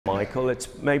Michael, it's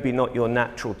maybe not your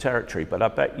natural territory, but I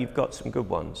bet you've got some good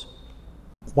ones.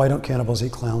 Why don't cannibals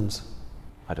eat clowns?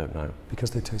 I don't know. Because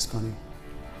they taste funny.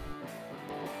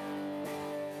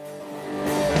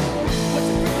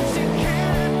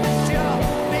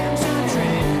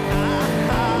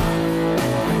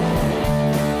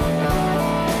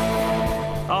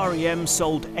 R.E.M.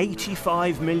 sold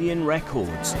 85 million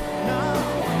records,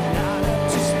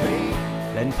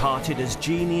 then parted as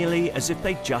genially as if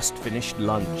they'd just finished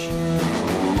lunch.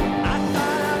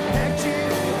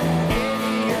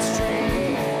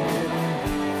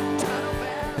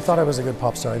 I thought I was a good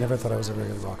pop star. I never thought I was a very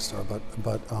good rock star.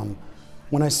 But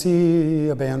when I see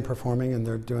a band performing and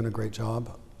they're doing a great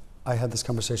job, I had this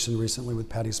conversation recently with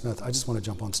Patti Smith. I just want to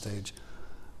jump on stage.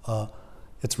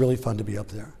 It's really fun to be up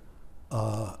there,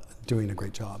 doing a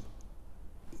great job.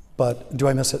 But do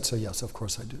I miss it? So yes, of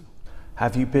course I do.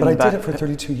 Have you been But I back? did it for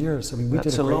 32 years. I mean,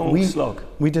 That's a long slog.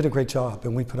 We did a great job,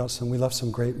 and we put out we left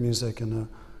some great music and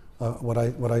what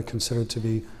I consider to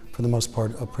be, for the most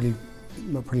part, a pretty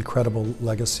credible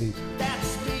legacy.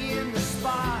 That's me in the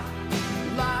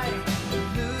spotlight,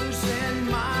 losing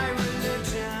my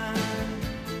religion.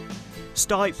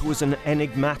 Stipe was an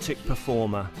enigmatic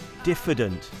performer,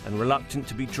 diffident and reluctant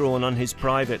to be drawn on his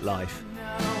private life.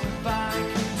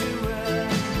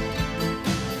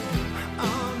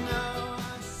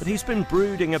 But he's been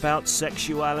brooding about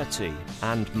sexuality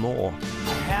and more.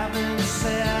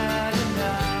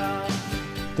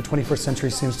 The 21st century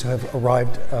seems to have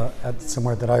arrived at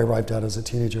somewhere that I arrived at as a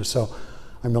teenager, so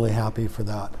I'm really happy for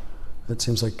that. It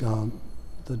seems like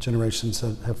the generations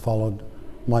that have followed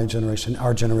my generation,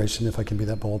 our generation, if I can be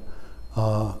that bold,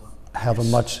 have a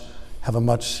much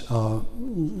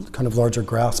kind of larger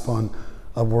grasp on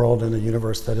a world and a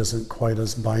universe that isn't quite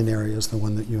as binary as the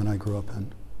one that you and I grew up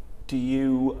in. Do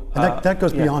you... And that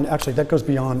goes beyond, actually, that goes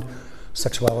beyond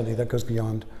sexuality, that goes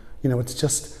beyond, you know, it's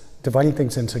just dividing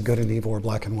things into good and evil or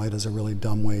black and white is a really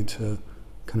dumb way to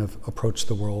kind of approach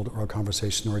the world or a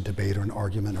conversation or a debate or an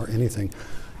argument or anything.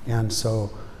 And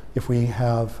so if we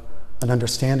have an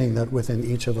understanding that within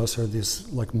each of us are these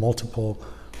like multiple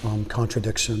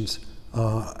contradictions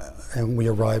and we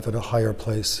arrive at a higher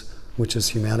place, which is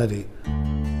humanity.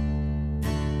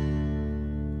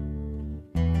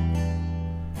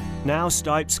 Now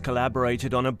Stipe's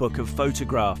collaborated on a book of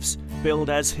photographs,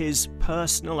 billed as his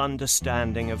personal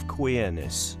understanding of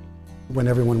queerness. When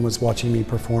everyone was watching me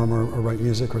perform or write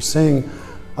music or sing,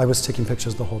 I was taking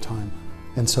pictures the whole time.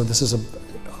 And so this is a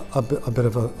bit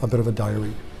of a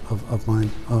diary of mine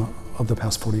of the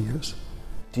past 40 years.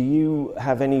 Do you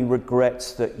have any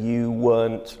regrets that you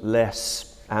weren't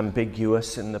less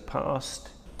ambiguous in the past?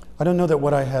 I don't know that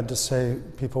what I had to say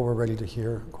people were ready to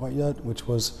hear quite yet, which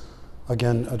was,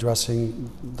 again, addressing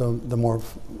a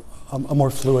more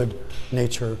fluid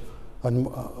nature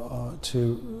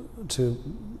to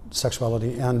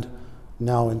sexuality, and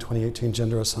now in 2018,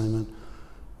 gender assignment.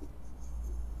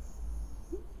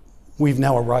 We've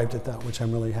now arrived at that, which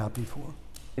I'm really happy for.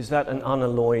 Is that an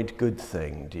unalloyed good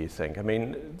thing, do you think? I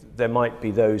mean, there might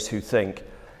be those who think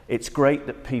it's great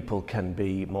that people can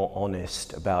be more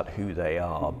honest about who they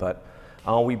are, but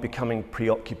are we becoming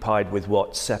preoccupied with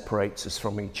what separates us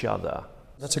from each other?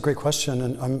 That's a great question,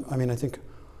 and I mean, I think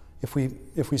if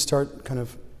we start kind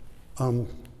of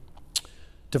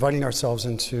dividing ourselves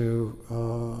into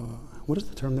what is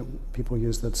the term that people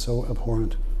use that's so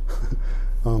abhorrent?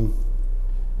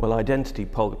 Well, identity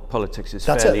politics is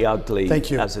fairly ugly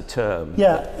as a term.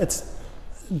 Yeah,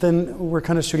 then we're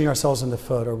kind of shooting ourselves in the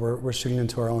foot, or we're shooting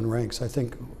into our own ranks. I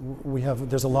think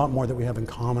there's a lot more that we have in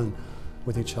common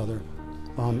with each other.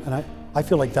 And I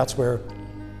feel like that's where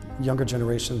younger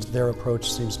generations, their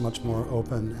approach seems much more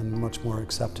open and much more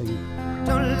accepting.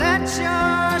 Don't let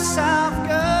yourself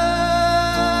go.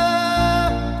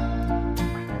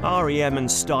 R.E.M. and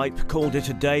Stipe called it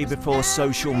a day before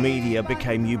social media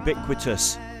became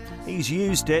ubiquitous. He's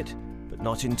used it, but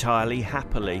not entirely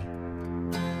happily.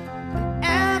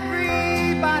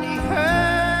 Everybody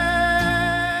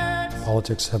hurts.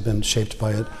 Politics have been shaped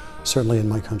by it, certainly in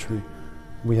my country.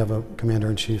 We have a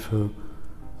commander-in-chief who,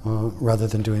 rather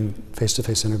than doing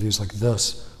face-to-face interviews like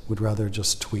this, would rather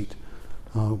just tweet,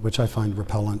 which I find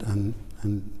repellent and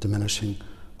diminishing.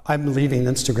 I'm leaving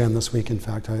Instagram this week, in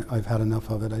fact. I've had enough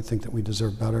of it. I think that we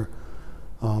deserve better.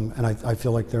 And I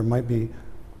feel like there might be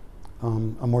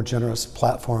a more generous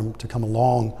platform to come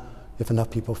along if enough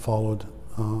people followed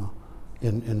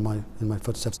in my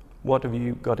footsteps. What have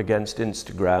you got against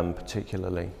Instagram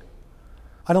particularly?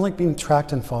 I don't like being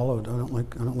tracked and followed. I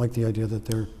don't like the idea that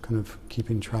they're kind of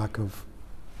keeping track of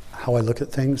how I look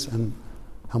at things and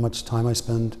how much time I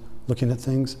spend looking at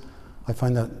things. I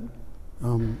find that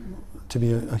to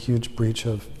be a huge breach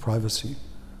of privacy,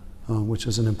 which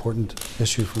is an important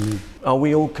issue for me. Are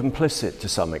we all complicit to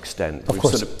some extent? Of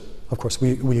course, of course.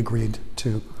 We agreed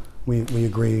to. We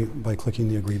agree by clicking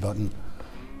the agree button.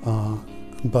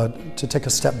 But to take a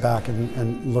step back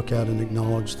and look at and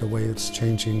acknowledge the way it's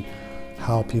changing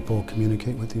how people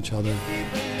communicate with each other.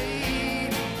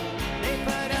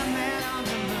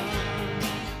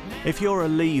 If you're a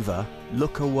leaver,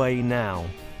 look away now.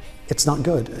 It's not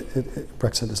good.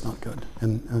 Brexit is not good.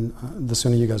 And the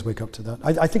sooner you guys wake up to that.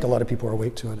 I think a lot of people are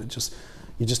awake to it.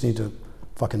 You just need to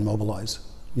fucking mobilize,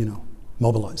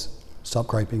 mobilize. Stop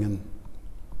griping and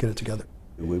get it together.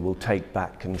 We will take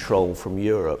back control from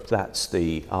Europe. That's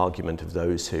the argument of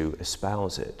those who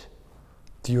espouse it.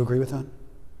 Do you agree with that?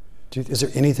 Is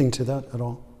there anything to that at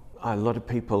all? A lot of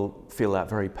people feel that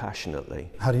very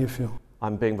passionately. How do you feel?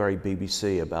 I'm being very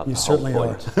BBC about the whole certainly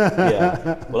point. are.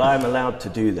 Yeah. Well, I'm allowed to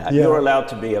do that. Yeah. You're allowed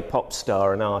to be a pop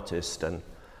star, an artist, and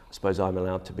I suppose I'm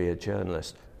allowed to be a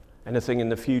journalist. Anything in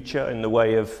the future in the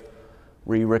way of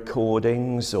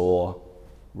re-recordings or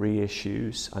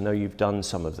reissues? I know you've done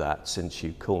some of that since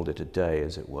you called it a day,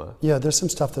 as it were. Yeah, there's some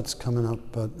stuff that's coming up,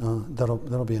 but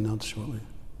that'll be announced shortly.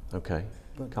 Okay.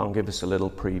 Can't give us a little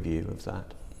preview of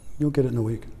that? You'll get it in a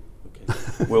week.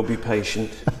 Okay. We'll be patient.